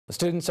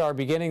Students are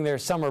beginning their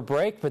summer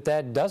break, but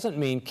that doesn't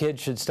mean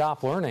kids should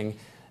stop learning.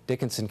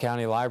 Dickinson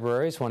County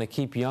Libraries want to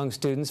keep young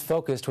students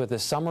focused with a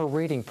summer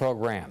reading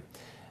program.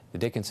 The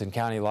Dickinson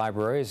County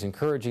Library is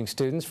encouraging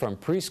students from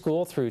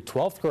preschool through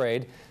 12th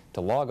grade to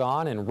log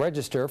on and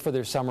register for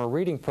their summer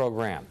reading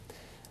program.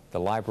 The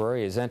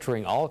library is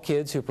entering all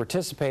kids who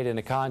participate in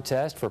a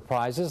contest for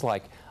prizes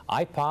like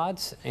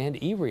iPods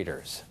and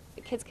e-readers.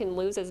 Kids can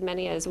lose as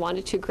many as 1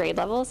 to 2 grade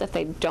levels if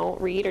they don't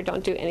read or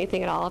don't do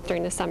anything at all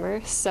during the summer.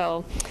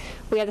 So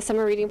we have the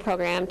summer reading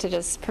program to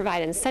just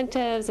provide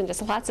incentives and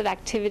just lots of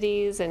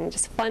activities and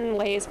just fun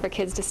ways for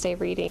kids to stay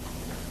reading.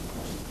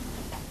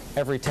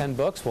 Every 10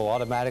 books will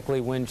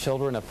automatically win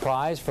children a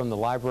prize from the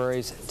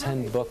library's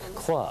 10 Book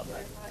Club.